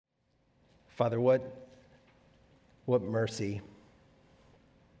Father, what mercy.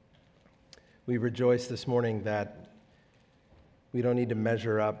 We rejoice this morning that we don't need to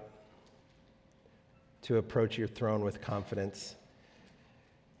measure up to approach your throne with confidence.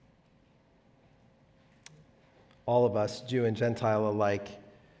 All of us, Jew and Gentile alike,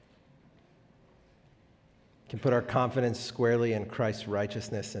 can put our confidence squarely in Christ's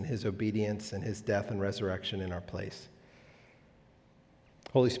righteousness and his obedience and his death and resurrection in our place.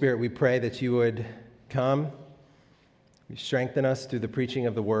 Holy Spirit, we pray that you would come, you strengthen us through the preaching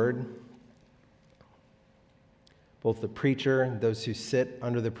of the word. Both the preacher and those who sit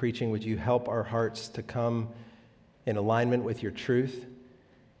under the preaching, would you help our hearts to come in alignment with your truth?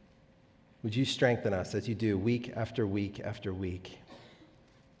 Would you strengthen us as you do week after week after week?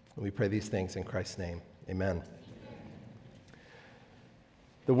 And we pray these things in Christ's name. Amen.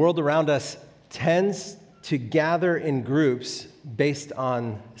 The world around us tends to gather in groups based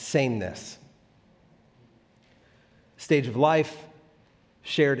on sameness. Stage of life,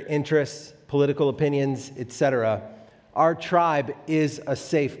 shared interests, political opinions, etc. Our tribe is a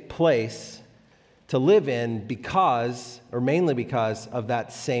safe place to live in because, or mainly because, of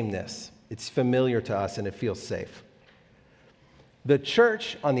that sameness. It's familiar to us and it feels safe. The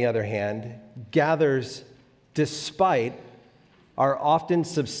church, on the other hand, gathers despite our often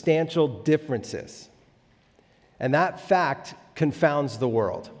substantial differences. And that fact confounds the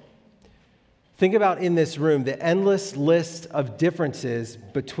world. Think about in this room the endless list of differences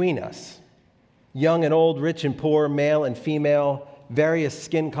between us. Young and old, rich and poor, male and female, various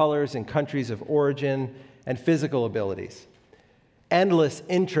skin colors and countries of origin, and physical abilities. Endless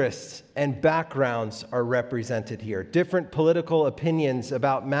interests and backgrounds are represented here. Different political opinions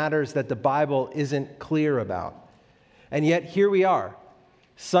about matters that the Bible isn't clear about. And yet here we are.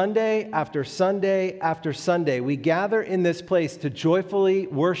 Sunday after Sunday after Sunday, we gather in this place to joyfully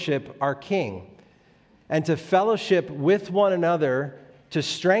worship our King and to fellowship with one another, to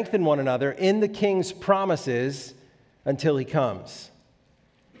strengthen one another in the King's promises until he comes.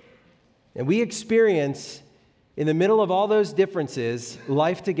 And we experience, in the middle of all those differences,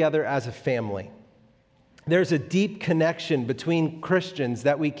 life together as a family. There's a deep connection between Christians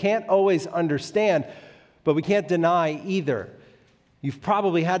that we can't always understand, but we can't deny either. You've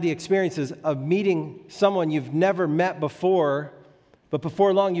probably had the experiences of meeting someone you've never met before, but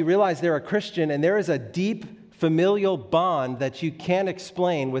before long you realize they're a Christian, and there is a deep familial bond that you can't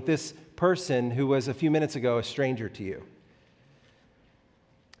explain with this person who was a few minutes ago a stranger to you.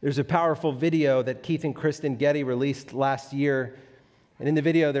 There's a powerful video that Keith and Kristen Getty released last year, and in the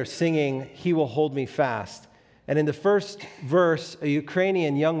video they're singing, "He Will Hold Me Fast." And in the first verse, a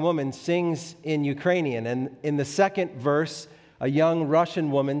Ukrainian young woman sings in Ukrainian, and in the second verse, a young Russian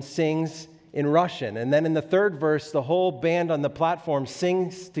woman sings in Russian. And then in the third verse, the whole band on the platform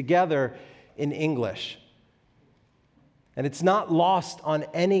sings together in English. And it's not lost on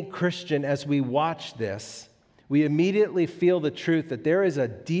any Christian as we watch this. We immediately feel the truth that there is a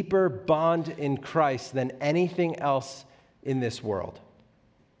deeper bond in Christ than anything else in this world.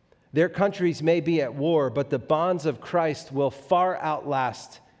 Their countries may be at war, but the bonds of Christ will far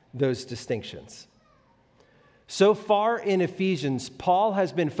outlast those distinctions. So far in Ephesians, Paul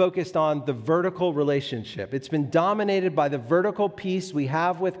has been focused on the vertical relationship. It's been dominated by the vertical peace we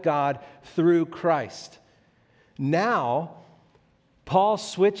have with God through Christ. Now, Paul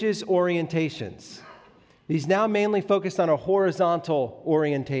switches orientations. He's now mainly focused on a horizontal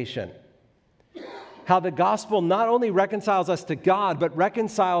orientation. How the gospel not only reconciles us to God, but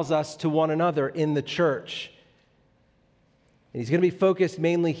reconciles us to one another in the church. And he's going to be focused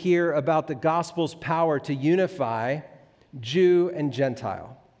mainly here about the gospel's power to unify Jew and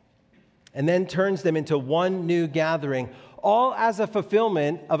Gentile, and then turns them into one new gathering, all as a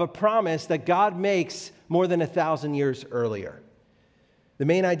fulfillment of a promise that God makes more than 1,000 years earlier. The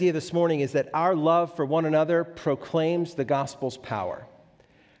main idea this morning is that our love for one another proclaims the gospel's power.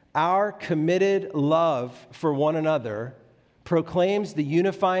 Our committed love for one another proclaims the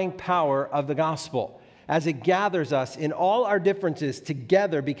unifying power of the gospel as it gathers us in all our differences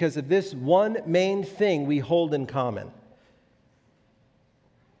together because of this one main thing we hold in common.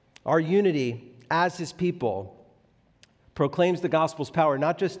 Our unity as his people proclaims the gospel's power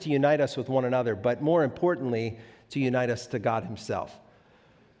not just to unite us with one another, but more importantly, to unite us to God himself.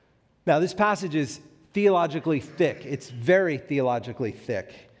 Now, this passage is theologically thick. It's very theologically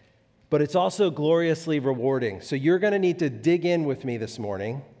thick, but it's also gloriously rewarding. So you're going to need to dig in with me this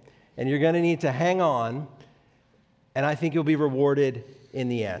morning, and you're going to need to hang on, and I think you'll be rewarded in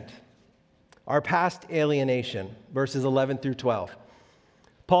the end. Our past alienation, verses 11 through 12.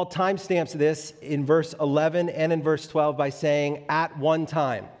 Paul timestamps this in verse 11 and in verse 12 by saying, at one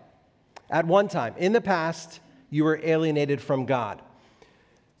time. At one time, in the past, you were alienated from God.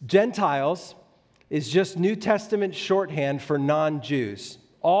 Gentiles is just New Testament shorthand for non-Jews,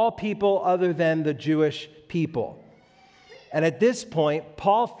 all people other than the Jewish people. And at this point,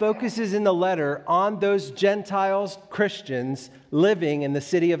 Paul focuses in the letter on those Gentiles, Christians, living in the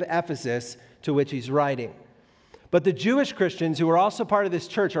city of Ephesus to which he's writing. But the Jewish Christians who are also part of this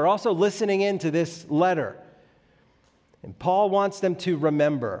church are also listening into this letter. And Paul wants them to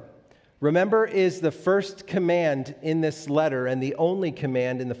remember. Remember is the first command in this letter and the only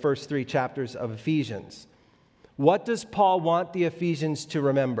command in the first 3 chapters of Ephesians. What does Paul want the Ephesians to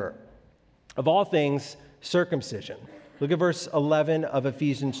remember? Of all things, circumcision. Look at verse 11 of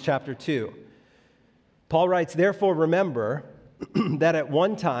Ephesians chapter 2. Paul writes, "Therefore remember that at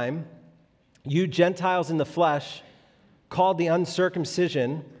one time you Gentiles in the flesh, called the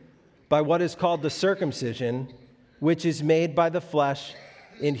uncircumcision by what is called the circumcision, which is made by the flesh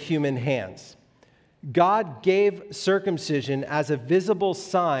in human hands." God gave circumcision as a visible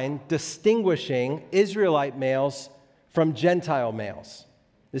sign distinguishing Israelite males from Gentile males.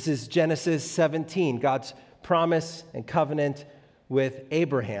 This is Genesis 17, God's promise and covenant with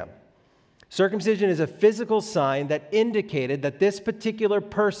Abraham. Circumcision is a physical sign that indicated that this particular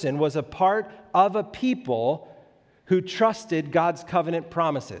person was a part of a people who trusted God's covenant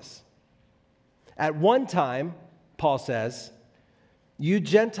promises. At one time, Paul says, you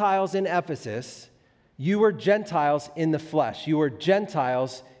Gentiles in Ephesus, you were Gentiles in the flesh. You were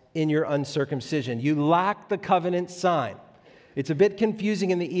Gentiles in your uncircumcision. You lacked the covenant sign. It's a bit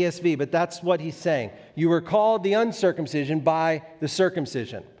confusing in the ESV, but that's what he's saying. You were called the uncircumcision by the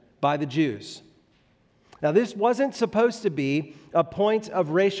circumcision, by the Jews. Now, this wasn't supposed to be a point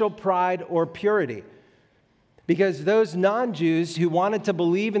of racial pride or purity, because those non-Jews who wanted to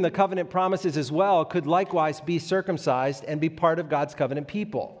believe in the covenant promises as well could likewise be circumcised and be part of God's covenant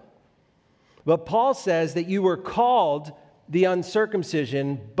people. But Paul says that you were called the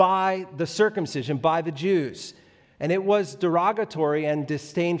uncircumcision by the circumcision, by the Jews. And it was derogatory and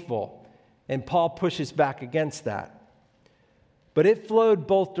disdainful. And Paul pushes back against that. But it flowed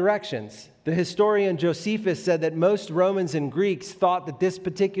both directions. The historian Josephus said that most Romans and Greeks thought that this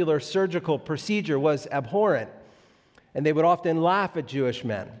particular surgical procedure was abhorrent. And they would often laugh at Jewish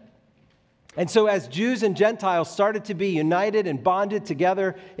men. And so as Jews and Gentiles started to be united and bonded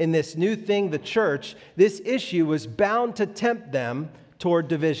together in this new thing, the church, this issue was bound to tempt them toward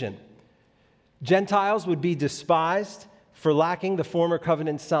division. Gentiles would be despised for lacking the former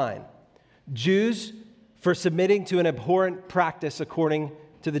covenant sign. Jews for submitting to an abhorrent practice according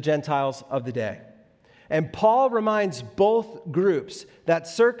to the Gentiles of the day. And Paul reminds both groups that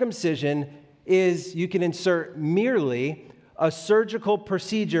circumcision is, you can insert, merely a surgical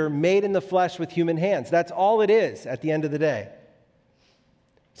procedure made in the flesh with human hands. That's all it is at the end of the day.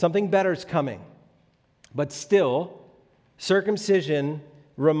 Something better is coming. But still, circumcision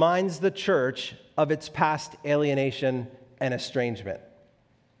reminds the church of its past alienation and estrangement.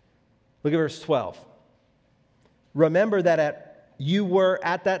 Look at verse 12. Remember that you were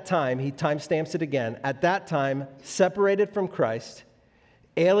at that time, he timestamps it again, at that time separated from Christ,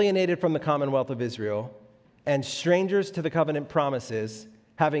 alienated from the commonwealth of Israel, and strangers to the covenant promises,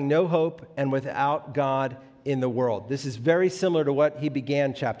 having no hope and without God in the world. This is very similar to what he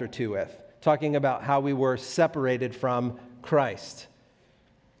began chapter 2 with, talking about how we were separated from Christ.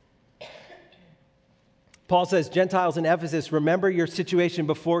 Paul says, Gentiles in Ephesus, remember your situation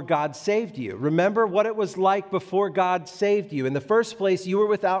before God saved you. Remember what it was like before God saved you. In the first place, you were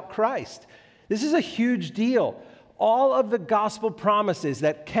without Christ. This is a huge deal. All of the gospel promises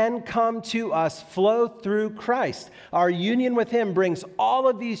that can come to us flow through Christ. Our union with him brings all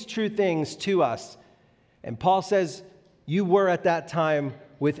of these true things to us. And Paul says, you were at that time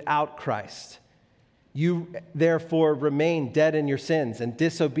without Christ. You therefore remain dead in your sins and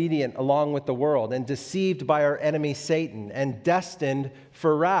disobedient along with the world and deceived by our enemy Satan and destined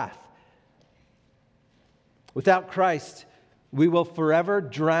for wrath. Without Christ, we will forever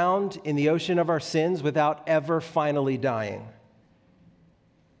drown in the ocean of our sins without ever finally dying.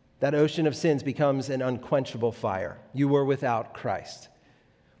 That ocean of sins becomes an unquenchable fire. You were without Christ.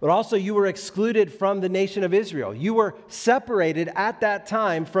 But also you were excluded from the nation of Israel. You were separated at that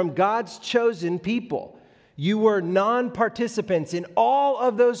time from God's chosen people. You were non-participants in all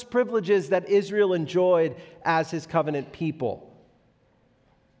of those privileges that Israel enjoyed as his covenant people.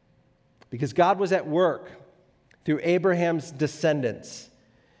 Because God was at work through Abraham's descendants.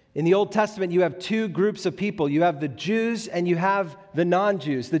 In the Old Testament, you have two groups of people. You have the Jews and you have the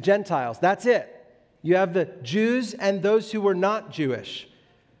non-Jews, the Gentiles. That's it. You have the Jews and those who were not Jewish.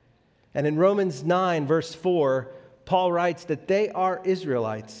 And in Romans 9, verse 4, Paul writes that they are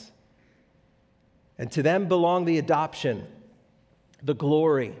Israelites. And to them belong the adoption, the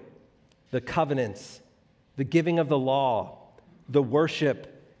glory, the covenants, the giving of the law, the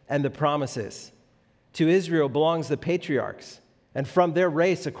worship, and the promises. To Israel belongs the patriarchs, and from their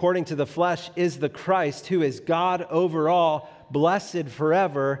race, according to the flesh, is the Christ, who is God over all, blessed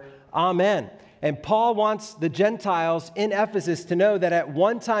forever. Amen. And Paul wants the Gentiles in Ephesus to know that at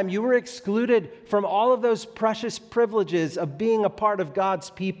one time you were excluded from all of those precious privileges of being a part of God's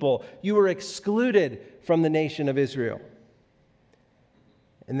people. You were excluded from the nation of Israel.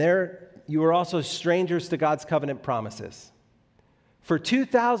 And there you were also strangers to God's covenant promises. For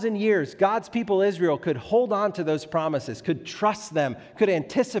 2,000 years, God's people Israel could hold on to those promises, could trust them, could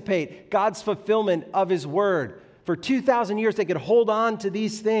anticipate God's fulfillment of his word. For 2,000 years, they could hold on to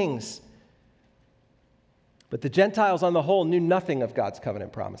these things. But the Gentiles on the whole knew nothing of God's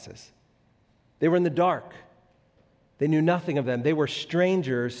covenant promises. They were in the dark. They knew nothing of them. They were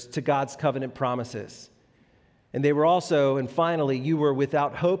strangers to God's covenant promises. And they were also, and finally, you were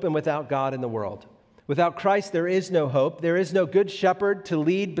without hope and without God in the world. Without Christ, there is no hope. There is no good shepherd to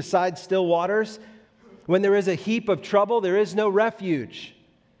lead beside still waters. When there is a heap of trouble, there is no refuge.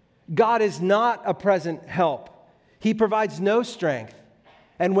 God is not a present help. He provides no strength.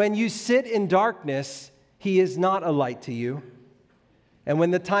 And when you sit in darkness, he is not a light to you. And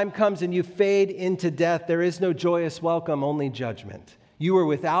when the time comes and you fade into death, there is no joyous welcome, only judgment. You are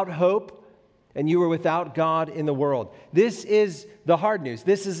without hope, and you are without God in the world. This is the hard news.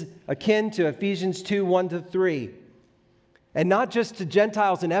 This is akin to Ephesians 2, 1-3. And not just to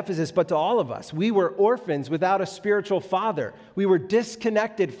Gentiles in Ephesus, but to all of us. We were orphans without a spiritual father. We were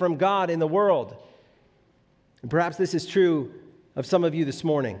disconnected from God in the world. And perhaps this is true of some of you this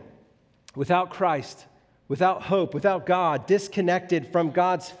morning. Without Christ, without hope, without God, disconnected from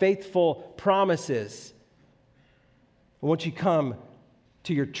God's faithful promises. I want you to come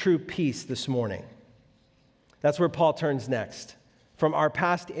to your true peace this morning. That's where Paul turns next. From our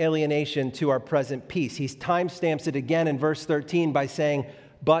past alienation to our present peace. He timestamps it again in verse 13 by saying,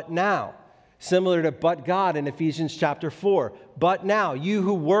 but now, similar to but God in Ephesians chapter 4. But now, you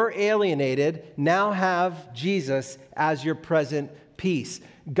who were alienated now have Jesus as your present peace.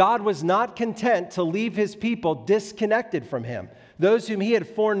 God was not content to leave his people disconnected from him. Those whom he had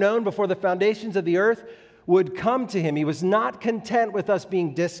foreknown before the foundations of the earth would come to him. He was not content with us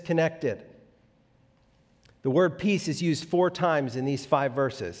being disconnected. The word peace is used 4 times in these 5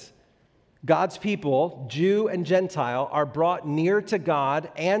 verses. God's people, Jew and Gentile, are brought near to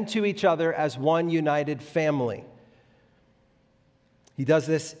God and to each other as one united family. He does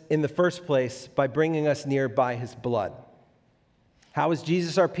this in the first place by bringing us near by his blood. How is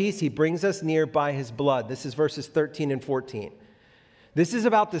Jesus our peace? He brings us near by his blood. This is verses 13 and 14. This is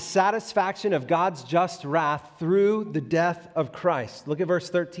about the satisfaction of God's just wrath through the death of Christ. Look at verse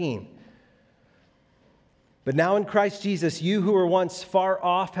 13. But now in Christ Jesus, you who were once far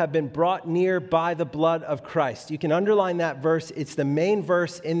off have been brought near by the blood of Christ. You can underline that verse. It's the main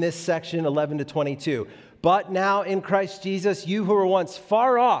verse in this section, 11-22. But now in Christ Jesus, you who were once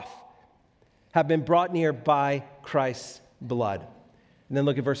far off have been brought near by Christ's blood. And then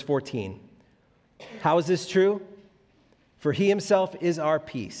look at verse 14. How is this true? For he himself is our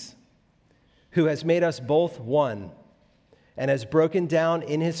peace, who has made us both one, and has broken down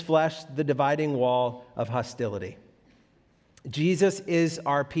in his flesh the dividing wall of hostility. Jesus is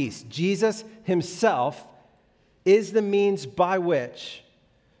our peace. Jesus himself is the means by which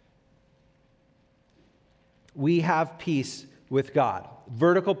we have peace with God,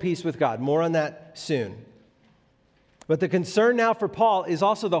 vertical peace with God. More on that soon. But the concern now for Paul is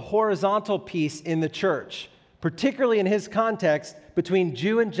also the horizontal peace in the church, particularly in his context between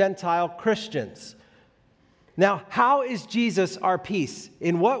Jew and Gentile Christians. Now, how is Jesus our peace?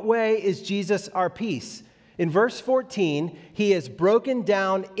 In what way is Jesus our peace? In verse 14, he has broken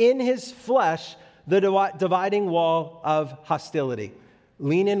down in his flesh the dividing wall of hostility.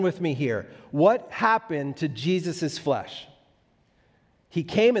 Lean in with me here. What happened to Jesus' flesh? He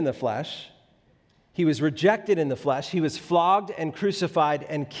came in the flesh. He was rejected in the flesh. He was flogged and crucified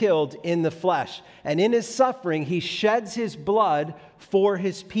and killed in the flesh. And in his suffering, he sheds his blood for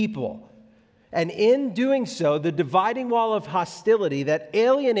his people. And in doing so, the dividing wall of hostility that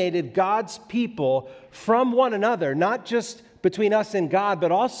alienated God's people from one another, not just between us and God,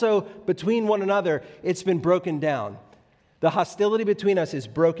 but also between one another, it's been broken down. The hostility between us is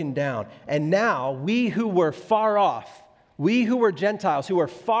broken down. And now, we who were far off, we who were Gentiles, who were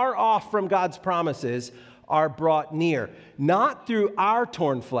far off from God's promises, are brought near. Not through our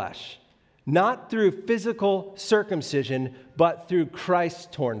torn flesh, not through physical circumcision, but through Christ's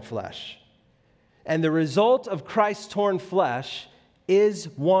torn flesh. And the result of Christ's torn flesh is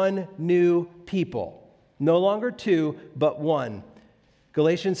one new people. No longer two, but one.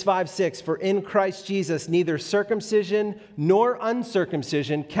 Galatians 5:6, for in Christ Jesus neither circumcision nor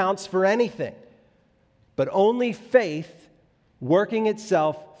uncircumcision counts for anything, but only faith working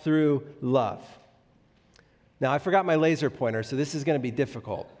itself through love. Now, I forgot my laser pointer, so this is going to be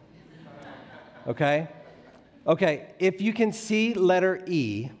difficult. Okay? Okay, if you can see letter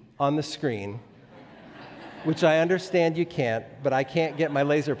E on the screen, which I understand you can't, but I can't get my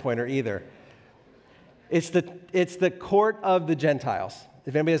laser pointer either. It's the court of the Gentiles.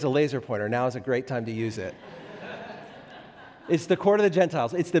 If anybody has a laser pointer, now is a great time to use it. It's the court of the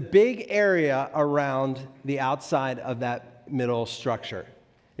Gentiles. It's the big area around the outside of that middle structure.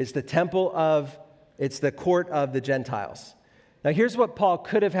 It's the it's the court of the Gentiles. Now here's what Paul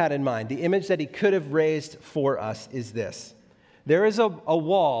could have had in mind. The image that he could have raised for us is this. There is a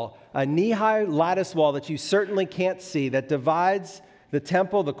wall, a knee-high lattice wall that you certainly can't see that divides the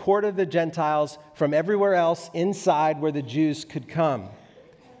temple, the court of the Gentiles, from everywhere else inside where the Jews could come.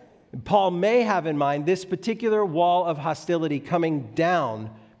 Paul may have in mind this particular wall of hostility coming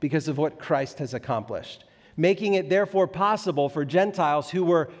down because of what Christ has accomplished, making it therefore possible for Gentiles who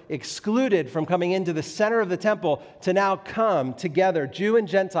were excluded from coming into the center of the temple to now come together, Jew and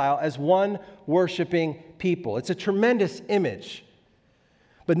Gentile, as one worshiping people. It's a tremendous image.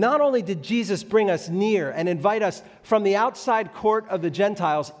 But not only did Jesus bring us near and invite us from the outside court of the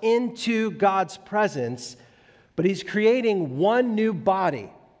Gentiles into God's presence, but he's creating one new body.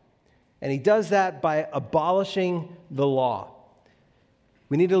 And he does that by abolishing the law.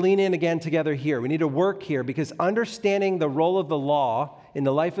 We need to lean in again together here. We need to work here because understanding the role of the law in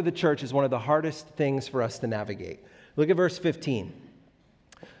the life of the church is one of the hardest things for us to navigate. Look at verse 15.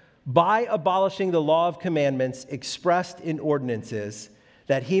 By abolishing the law of commandments expressed in ordinances,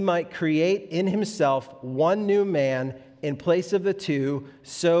 that he might create in himself one new man in place of the two,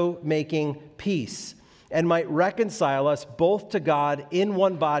 so making peace, and might reconcile us both to God in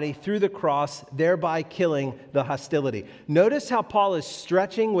one body through the cross, thereby killing the hostility. Notice how Paul is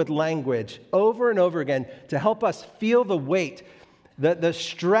stretching with language over and over again to help us feel the weight. The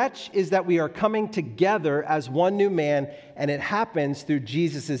stretch is that we are coming together as one new man, and it happens through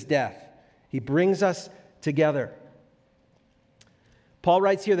Jesus' death. He brings us together. Paul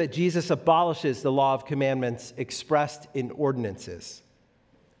writes here that Jesus abolishes the law of commandments expressed in ordinances.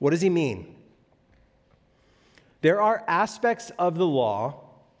 What does he mean? There are aspects of the law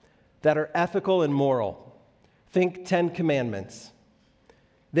that are ethical and moral. Think 10 Commandments.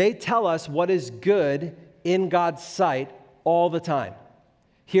 They tell us what is good in God's sight all the time.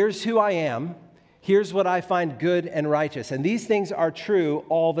 Here's who I am. Here's what I find good and righteous. And these things are true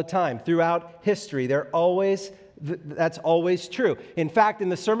all the time. Throughout history, that's always true. In fact, in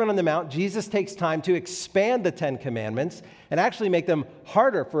the Sermon on the Mount, Jesus takes time to expand the 10 Commandments and actually make them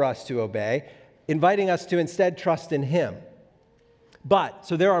harder for us to obey, inviting us to instead trust in him.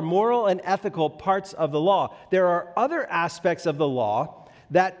 So there are moral and ethical parts of the law. There are other aspects of the law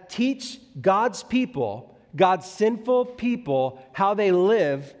that teach God's people, God's sinful people, how they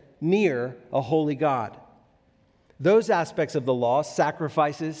live near a holy God. Those aspects of the law,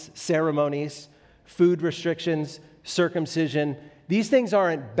 sacrifices, ceremonies, food restrictions, circumcision, these things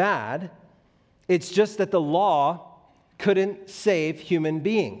aren't bad. It's just that the law couldn't save human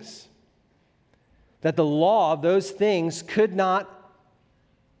beings. That the law, those things, could not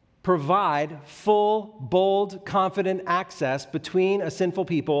provide full, bold, confident access between a sinful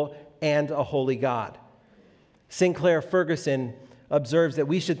people and a holy God. Sinclair Ferguson observes that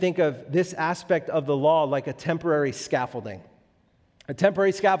we should think of this aspect of the law like a temporary scaffolding. A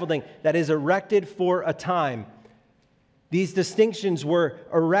temporary scaffolding that is erected for a time. These distinctions were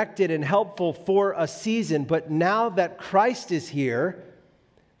erected and helpful for a season, but now that Christ is here,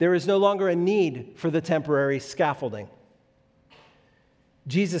 there is no longer a need for the temporary scaffolding.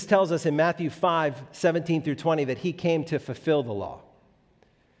 Jesus tells us in Matthew 5:17 through 20 that he came to fulfill the law.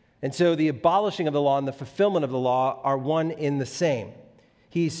 And so the abolishing of the law and the fulfillment of the law are one in the same.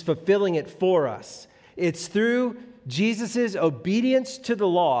 He's fulfilling it for us. It's through Jesus' obedience to the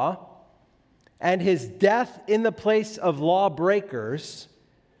law and his death in the place of lawbreakers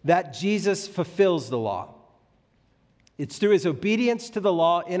that Jesus fulfills the law. It's through his obedience to the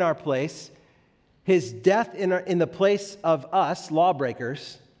law in our place, his death in the place of us,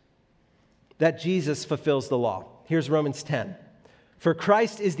 lawbreakers, that Jesus fulfills the law. Here's Romans 10. For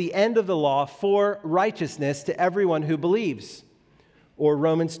Christ is the end of the law for righteousness to everyone who believes. Or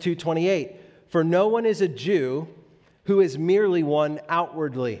Romans 2:28. For no one is a Jew who is merely one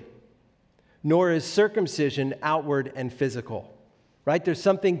outwardly, nor is circumcision outward and physical. Right? There's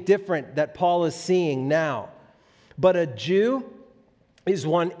something different that Paul is seeing now. But a Jew is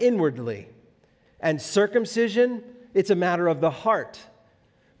one inwardly, And circumcision, it's a matter of the heart,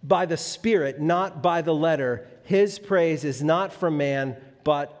 by the Spirit, not by the letter. His praise is not from man,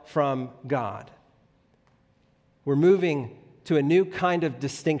 but from God. We're moving to a new kind of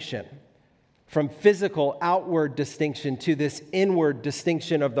distinction, from physical outward distinction to this inward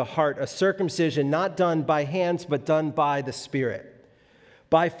distinction of the heart, a circumcision not done by hands, but done by the Spirit.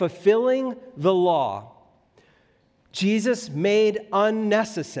 By fulfilling the law, Jesus made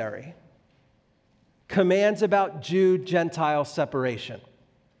unnecessary commands about Jew-Gentile separation.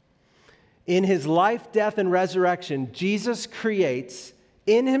 In his life, death, and resurrection, Jesus creates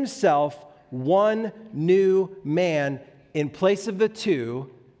in himself one new man in place of the two,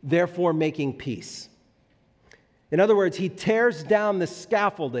 therefore making peace. In other words, he tears down the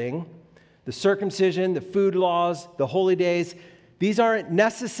scaffolding, the circumcision, the food laws, the holy days. These aren't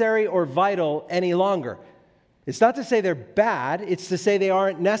necessary or vital any longer. It's not to say they're bad, it's to say they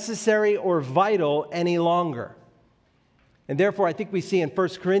aren't necessary or vital any longer. And therefore, I think we see in 1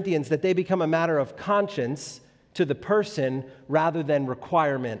 Corinthians that they become a matter of conscience to the person rather than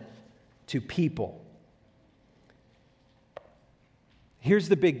requirement to people. Here's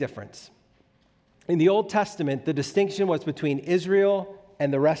the big difference. In the Old Testament, the distinction was between Israel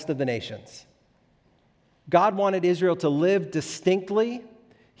and the rest of the nations. God wanted Israel to live distinctly.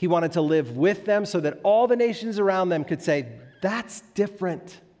 He wanted to live with them so that all the nations around them could say, that's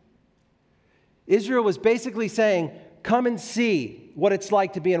different. Israel was basically saying, come and see what it's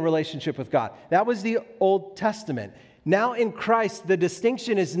like to be in relationship with God. That was the Old Testament. Now in Christ, the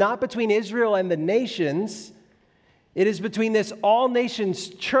distinction is not between Israel and the nations. It is between this all-nations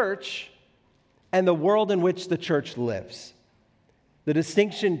church and the world in which the church lives. The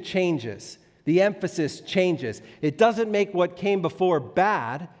distinction changes. The emphasis changes. It doesn't make what came before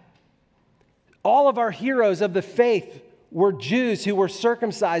bad. All of our heroes of the faith were Jews who were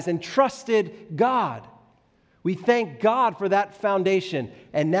circumcised and trusted God. We thank God for that foundation.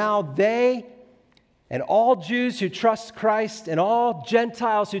 And now they and all Jews who trust Christ and all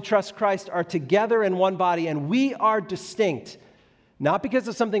Gentiles who trust Christ are together in one body, and we are distinct, not because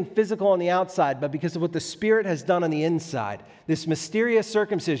of something physical on the outside, but because of what the Spirit has done on the inside. This mysterious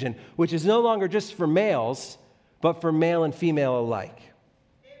circumcision, which is no longer just for males, but for male and female alike.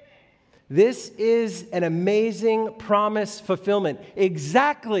 This is an amazing promise fulfillment.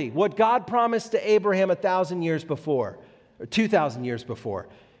 Exactly what God promised to Abraham 1,000 years before, or 2,000 years before.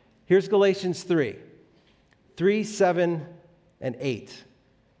 Here's Galatians 3, 7, and 8.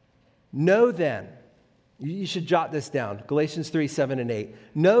 Know then, you should jot this down, Galatians 3, 7, and 8.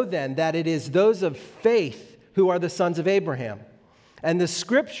 Know then that it is those of faith who are the sons of Abraham. And the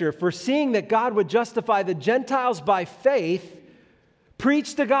Scripture, foreseeing that God would justify the Gentiles by faith,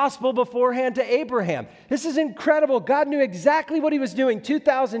 preached the gospel beforehand to Abraham. This is incredible. God knew exactly what he was doing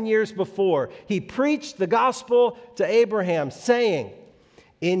 2,000 years before. He preached the gospel to Abraham, saying,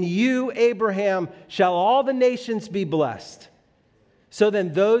 in you, Abraham, shall all the nations be blessed. So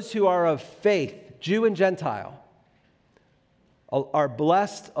then those who are of faith, Jew and Gentile, are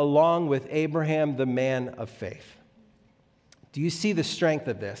blessed along with Abraham, the man of faith. Do you see the strength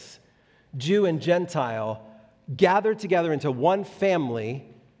of this? Jew and Gentile gathered together into one family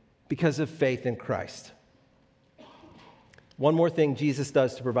because of faith in Christ. One more thing Jesus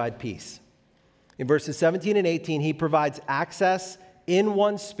does to provide peace. In verses 17 and 18, he provides access in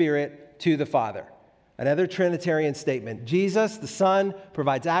one Spirit to the Father. Another Trinitarian statement. Jesus, the Son,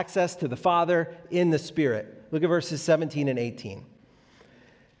 provides access to the Father in the Spirit. Look at verses 17 and 18.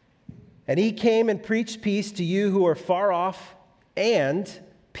 And he came and preached peace to you who are far off, and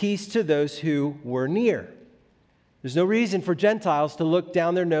peace to those who were near. There's no reason for Gentiles to look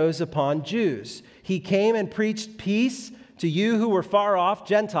down their nose upon Jews. He came and preached peace to you who were far off,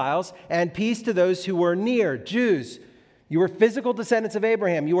 Gentiles, and peace to those who were near, Jews. You were physical descendants of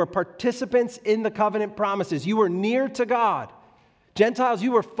Abraham. You were participants in the covenant promises. You were near to God. Gentiles,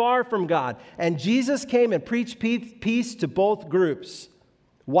 you were far from God. And Jesus came and preached peace to both groups.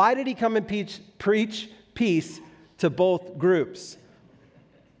 Why did he come and preach peace to both groups?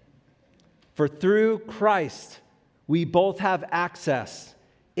 For through Christ, we both have access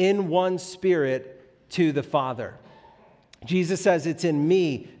in one Spirit to the Father. Jesus says, it's in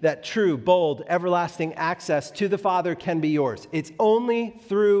me that true, bold, everlasting access to the Father can be yours. It's only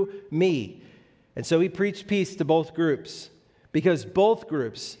through me. And so he preached peace to both groups because both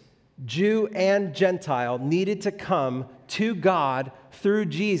groups, Jew and Gentile, needed to come to God through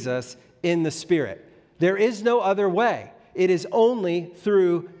Jesus in the Spirit. There is no other way. It is only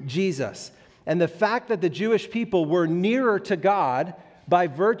through Jesus. And the fact that the Jewish people were nearer to God by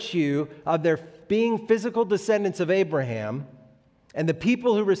virtue of their being physical descendants of Abraham And the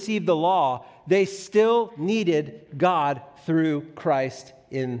people who received the law, they still needed God through Christ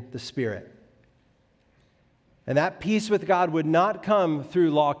in the Spirit. And that peace with God would not come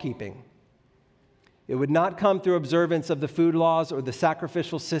through law keeping. It would not come through observance of the food laws or the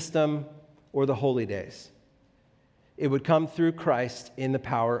sacrificial system or the holy days. It would come through Christ in the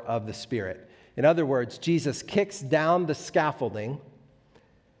power of the Spirit. In other words, Jesus kicks down the scaffolding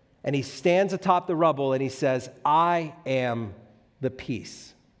and he stands atop the rubble and he says, I am the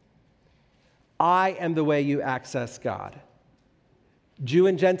peace. I am the way you access God. Jew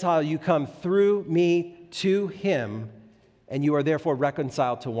and Gentile, you come through me to him, and you are therefore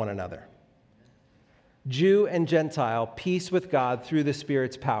reconciled to one another. Jew and Gentile, peace with God through the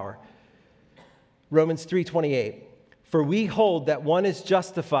Spirit's power. Romans 3:28. For we hold that one is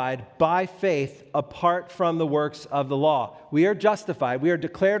justified by faith apart from the works of the law. We are justified, we are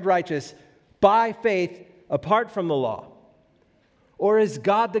declared righteous by faith apart from the law. Or is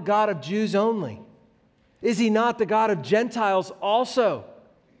God the God of Jews only? Is he not the God of Gentiles also?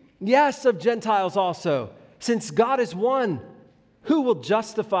 Yes, of Gentiles also. Since God is one, who will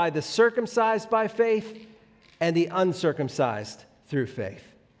justify the circumcised by faith and the uncircumcised through faith?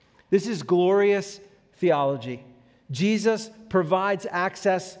 This is glorious theology. Jesus provides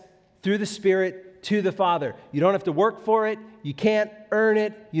access through the Spirit to the Father. You don't have to work for it. You can't earn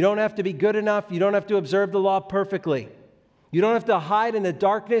it. You don't have to be good enough. You don't have to observe the law perfectly. You don't have to hide in the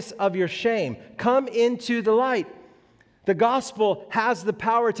darkness of your shame. Come into the light. The gospel has the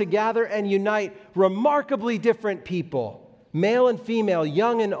power to gather and unite remarkably different people, male and female,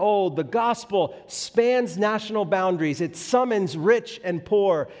 young and old. The gospel spans national boundaries. It summons rich and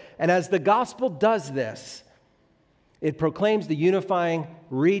poor. And as the gospel does this, it proclaims the unifying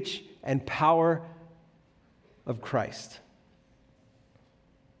reach and power of Christ.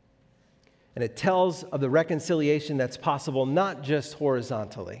 And it tells of the reconciliation that's possible not just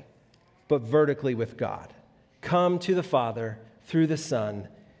horizontally, but vertically with God. Come to the Father through the Son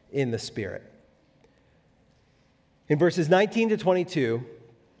in the Spirit. In verses 19 to 22,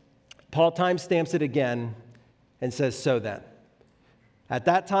 Paul timestamps it again and says, so then. At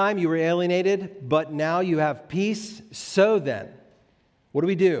that time you were alienated, but now you have peace. So then, what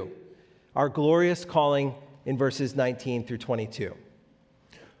do? Our glorious calling in verses 19 through 22.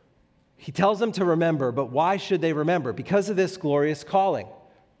 He tells them to remember, but why should they remember? Because of this glorious calling.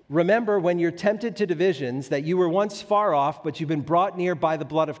 Remember when you're tempted to divisions that you were once far off, but you've been brought near by the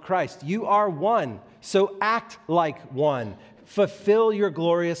blood of Christ. You are one, so act like one. Fulfill your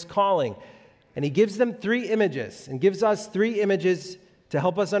glorious calling. And he gives them three images, and gives us three images to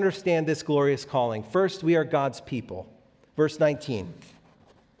help us understand this glorious calling. First, we are God's people. Verse 19.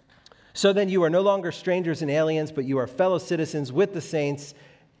 So then you are no longer strangers and aliens, but you are fellow citizens with the saints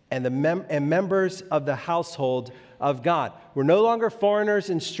and members of the household of God. We're no longer foreigners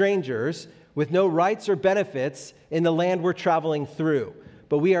and strangers with no rights or benefits in the land we're traveling through,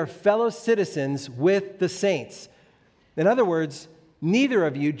 but we are fellow citizens with the saints. In other words, neither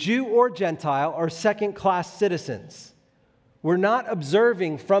of you, Jew or Gentile, are second-class citizens. We're not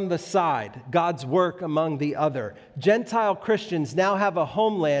observing from the side God's work among the other. Gentile Christians now have a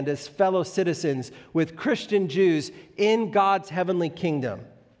homeland as fellow citizens with Christian Jews in God's heavenly kingdom.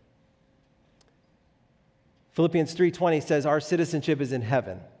 Philippians 3:20 says our citizenship is in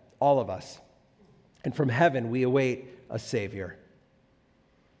heaven, all of us. And from heaven we await a Savior.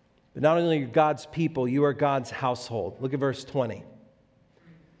 But not only are you God's people, you are God's household. Look at verse 20.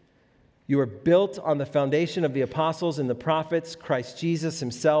 You are built on the foundation of the apostles and the prophets, Christ Jesus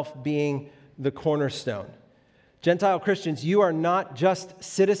himself being the cornerstone. Gentile Christians, you are not just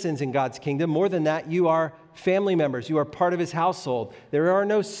citizens in God's kingdom. More than that, you are family members. You are part of his household. There are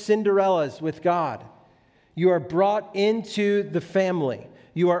no Cinderellas with God. You are brought into the family.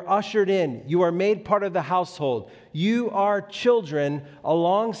 You are ushered in. You are made part of the household. You are children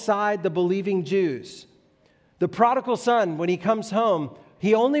alongside the believing Jews. The prodigal son, when he comes home,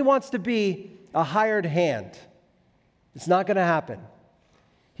 he only wants to be a hired hand. It's not going to happen.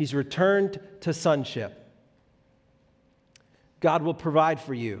 He's returned to sonship. God will provide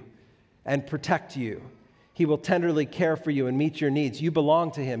for you and protect you. He will tenderly care for you and meet your needs. You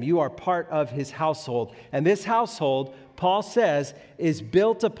belong to him. You are part of his household. And this household, Paul says, is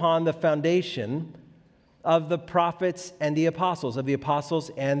built upon the foundation of the prophets and the apostles,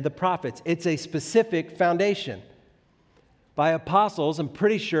 and the prophets. It's a specific foundation. By apostles, I'm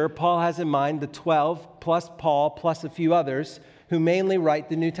pretty sure Paul has in mind the 12 plus Paul plus a few others who mainly write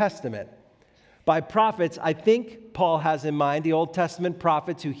the New Testament. By prophets, I think Paul has in mind the Old Testament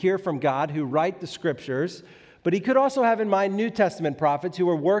prophets who hear from God, who write the scriptures, but he could also have in mind New Testament prophets who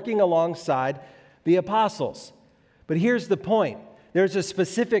were working alongside the apostles. But here's the point. there's a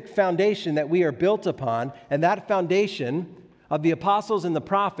specific foundation that we are built upon, and that foundation of the apostles and the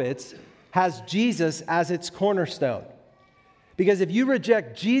prophets has Jesus as its cornerstone. Because if you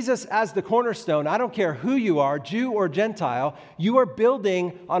reject Jesus as the cornerstone, I don't care who you are, Jew or Gentile, you are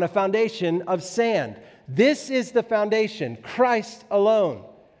building on a foundation of sand. This is the foundation, Christ alone.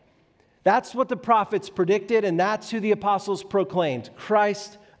 That's what the prophets predicted, and that's who the apostles proclaimed,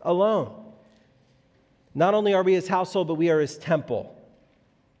 Christ alone. Not only are we his household, but we are his temple.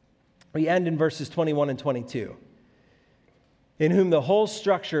 We end in verses 21 and 22. In whom the whole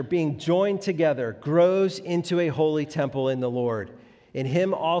structure, being joined together, grows into a holy temple in the Lord. In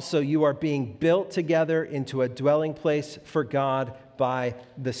him also you are being built together into a dwelling place for God by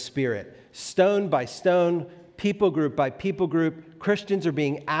the Spirit. Stone by stone, people group by people group, Christians are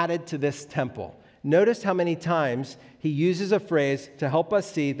being added to this temple. Notice how many times he uses a phrase to help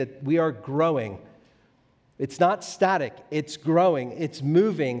us see that we are growing. It's not static, it's growing, it's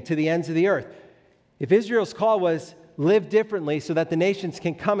moving to the ends of the earth. If Israel's call was live differently so that the nations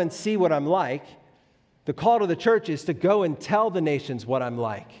can come and see what I'm like, the call to the church is to go and tell the nations what I'm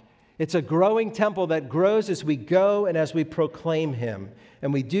like. It's a growing temple that grows as we go and as we proclaim him.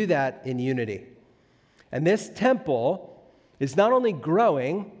 And we do that in unity. And this temple is not only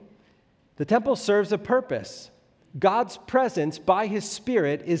growing, the temple serves a purpose. God's presence by his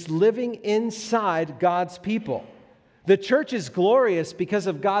Spirit is living inside God's people. The church is glorious because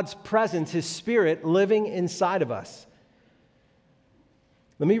of God's presence, his Spirit living inside of us.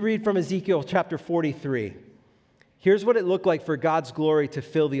 Let me read from Ezekiel chapter 43. Here's what it looked like for God's glory to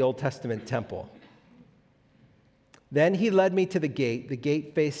fill the Old Testament temple. Then he led me to the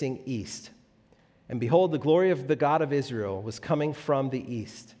gate facing east. And behold, the glory of the God of Israel was coming from the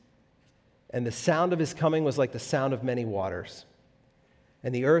east. And the sound of his coming was like the sound of many waters.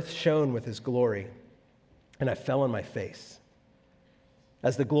 And the earth shone with his glory. And I fell on my face.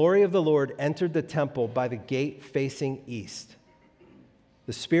 As the glory of the Lord entered the temple by the gate facing east,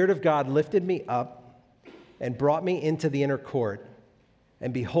 the Spirit of God lifted me up and brought me into the inner court.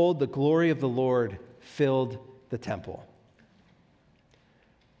 And behold, the glory of the Lord filled the temple.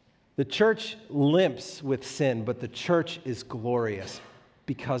 The church limps with sin, but the church is glorious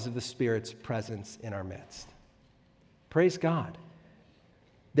because of the Spirit's presence in our midst. Praise God.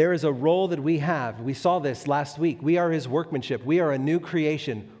 There is a role that we have. We saw this last week. We are his workmanship. We are a new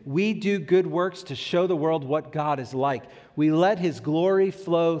creation. We do good works to show the world what God is like. We let his glory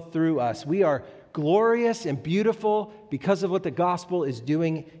flow through us. We are glorious and beautiful because of what the gospel is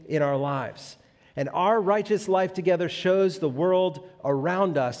doing in our lives. And our righteous life together shows the world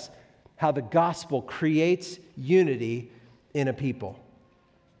around us how the gospel creates unity in a people.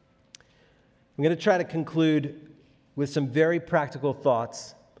 I'm going to try to conclude with some very practical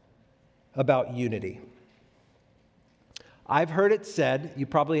thoughts about unity. I've heard it said, you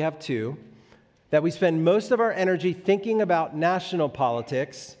probably have too, that we spend most of our energy thinking about national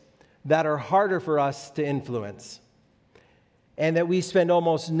politics that are harder for us to influence, and that we spend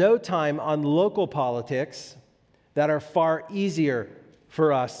almost no time on local politics that are far easier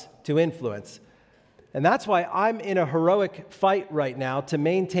for us to influence. And that's why I'm in a heroic fight right now to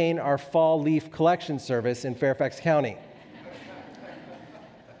maintain our fall leaf collection service in Fairfax County.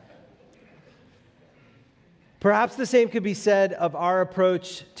 Perhaps the same could be said of our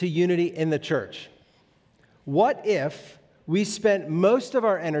approach to unity in the church. What if we spent most of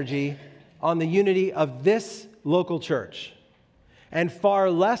our energy on the unity of this local church and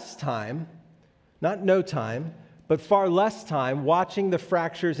far less time, not no time, but far less time watching the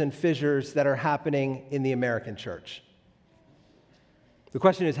fractures and fissures that are happening in the American church? The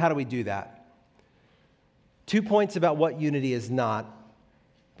question is, how do we do that? 2 points about what unity is not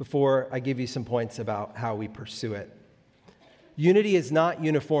before I give you some points about how we pursue it. Unity is not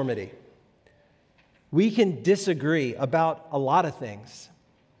uniformity. We can disagree about a lot of things,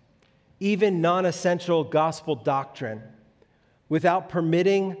 even non-essential gospel doctrine, without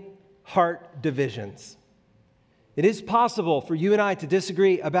permitting heart divisions. It is possible for you and I to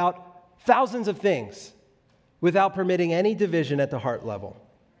disagree about thousands of things without permitting any division at the heart level.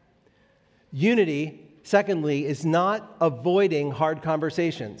 Unity, secondly, is not avoiding hard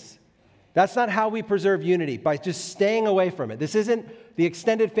conversations. That's not how we preserve unity, by just staying away from it. This isn't the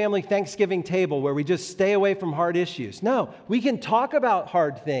extended family Thanksgiving table where we just stay away from hard issues. No, we can talk about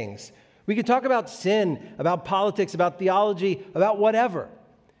hard things. We can talk about sin, about politics, about theology, about whatever.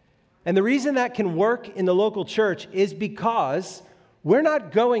 And the reason that can work in the local church is because we're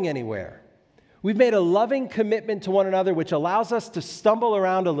not going anywhere. We've made a loving commitment to one another, which allows us to stumble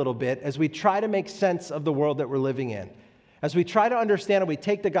around a little bit as we try to make sense of the world that we're living in. As we try to understand and we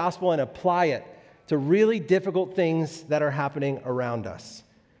take the gospel and apply it to really difficult things that are happening around us.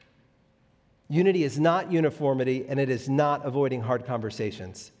 Unity is not uniformity, and it is not avoiding hard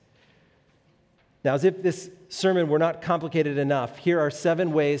conversations. Now, as if this sermon were not complicated enough, here are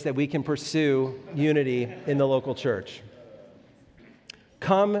 7 ways that we can pursue unity in the local church.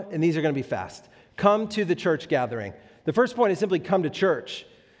 Come, and these are going to be fast. Come to the church gathering. The first point is simply come to church.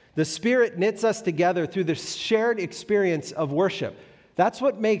 The Spirit knits us together through the shared experience of worship. That's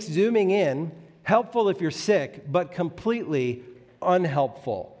what makes Zooming in helpful if you're sick, but completely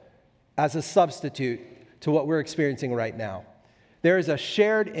unhelpful as a substitute to what we're experiencing right now. There is a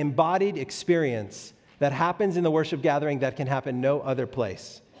shared embodied experience that happens in the worship gathering that can happen no other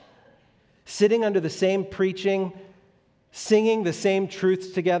place. Sitting under the same preaching, singing the same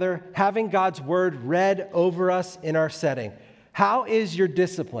truths together, having God's word read over us in our setting. How is your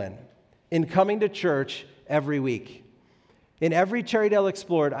discipline in coming to church every week? In every Cherry Dale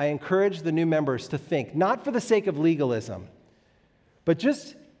Explored, I encourage the new members to think, not for the sake of legalism, but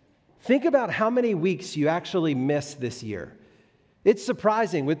just think about how many weeks you actually miss this year. It's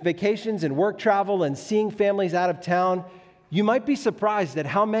surprising with vacations and work travel and seeing families out of town. You might be surprised at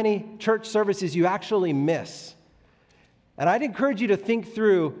how many church services you actually miss. And I'd encourage you to think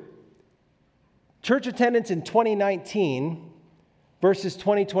through church attendance in 2019 versus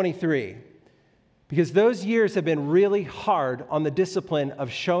 2023, because those years have been really hard on the discipline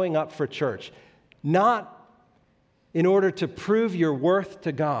of showing up for church, not in order to prove your worth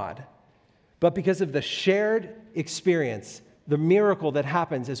to God, but because of the shared experience, the miracle that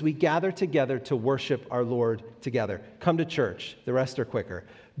happens as we gather together to worship our Lord together. Come to church. The rest are quicker.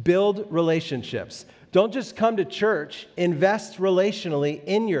 Build relationships. Don't just come to church. Invest relationally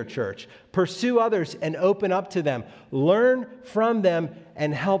in your church. Pursue others and open up to them. Learn from them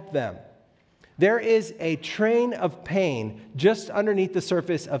and help them. There is a train of pain just underneath the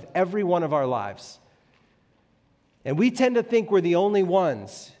surface of every one of our lives. And we tend to think we're the only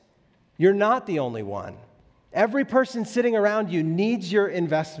ones. You're not the only one. Every person sitting around you needs your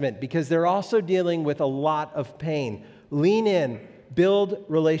investment because they're also dealing with a lot of pain. Lean in, build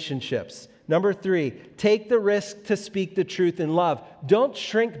relationships. Number 3, take the risk to speak the truth in love. Don't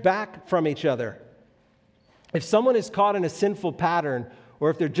shrink back from each other. If someone is caught in a sinful pattern, or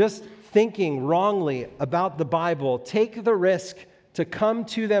if they're just thinking wrongly about the Bible, take the risk to come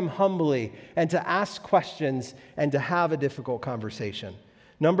to them humbly and to ask questions and to have a difficult conversation.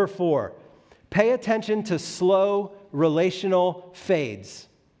 Number 4, pay attention to slow relational fades.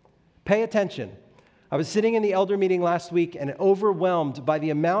 Pay attention. I was sitting in the elder meeting last week and overwhelmed by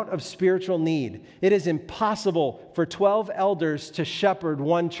the amount of spiritual need. It is impossible for 12 elders to shepherd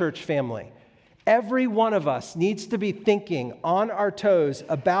one church family. Every one of us needs to be thinking on our toes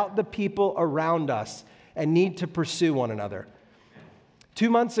about the people around us and need to pursue one another. 2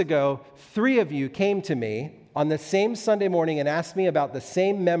 months ago, 3 of you came to me on the same Sunday morning and asked me about the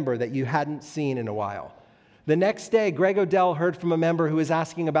same member that you hadn't seen in a while. The next day, Greg Odell heard from a member who was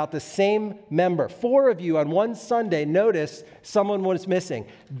asking about the same member. 4 of you on one Sunday noticed someone was missing.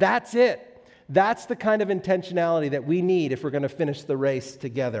 That's it. That's the kind of intentionality that we need if we're going to finish the race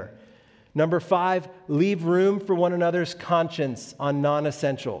together. Number 5, leave room for one another's conscience on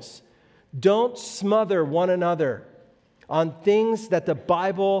non-essentials. Don't smother one another on things that the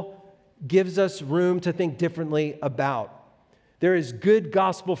Bible gives us room to think differently about. There is good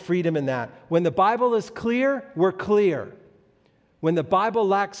gospel freedom in that. When the Bible is clear, we're clear. When the Bible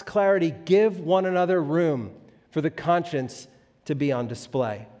lacks clarity, give one another room for the conscience to be on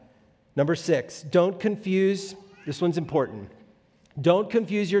display. Number 6, don't confuse, this one's important, don't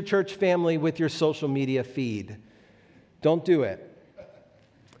confuse your church family with your social media feed. Don't do it.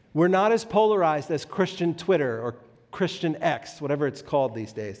 We're not as polarized as Christian Twitter or Christian X, whatever it's called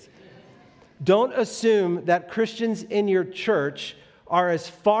these days. Don't assume that Christians in your church are as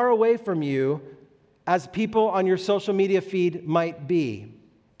far away from you as people on your social media feed might be.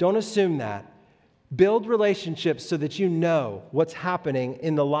 Don't assume that. Build relationships so that you know what's happening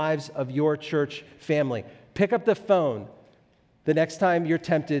in the lives of your church family. Pick up the phone the next time you're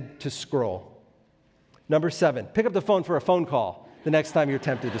tempted to scroll. Number 7, pick up the phone for a phone call the next time you're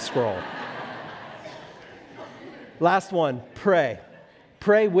tempted to scroll. Last one, pray.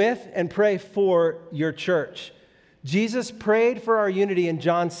 Pray with and pray for your church. Jesus prayed for our unity in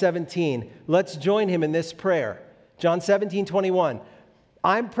John 17. Let's join him in this prayer. John 17:21.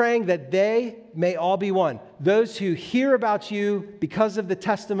 I'm praying that they may all be one. Those who hear about you because of the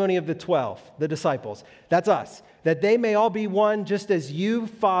testimony of the 12, the disciples. That's us. That they may all be one just as you,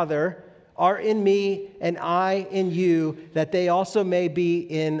 Father, are in me and I in you, that they also may be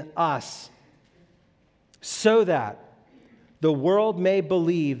in us. So that the world may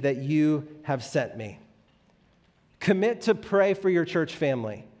believe that you have sent me. Commit to pray for your church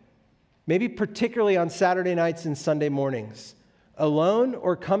family, maybe particularly on Saturday nights and Sunday mornings, alone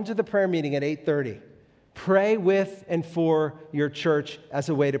or come to the prayer meeting at 8:30. Pray with and for your church as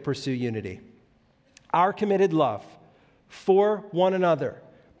a way to pursue unity. Our committed love for one another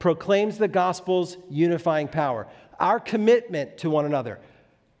proclaims the gospel's unifying power. Our commitment to one another,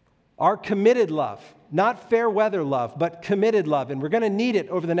 our committed love, not fair weather love, but committed love, and we're going to need it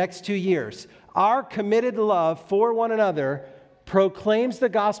over the next 2 years. Our committed love for one another proclaims the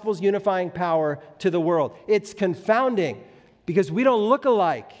gospel's unifying power to the world. It's confounding because we don't look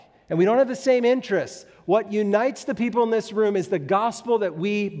alike and we don't have the same interests. What unites the people in this room is the gospel that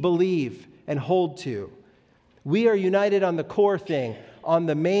we believe and hold to. We are united on the core thing, on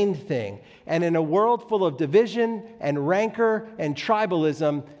the main thing. And in a world full of division and rancor and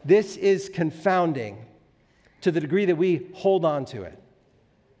tribalism, this is confounding to the degree that we hold on to it.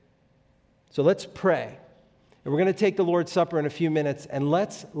 So let's pray. And we're going to take the Lord's Supper in a few minutes, and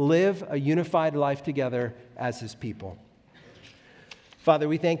let's live a unified life together as His people. Father,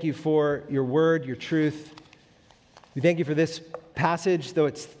 we thank you for your word, your truth. We thank you for this passage. Though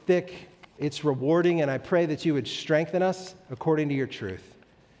it's thick, it's rewarding, and I pray that you would strengthen us according to your truth.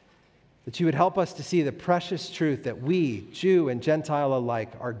 That you would help us to see the precious truth that we, Jew and Gentile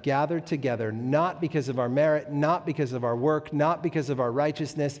alike, are gathered together, not because of our merit, not because of our work, not because of our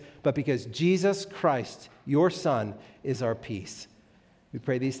righteousness, but because Jesus Christ, your Son, is our peace. We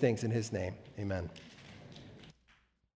pray these things in His name. Amen.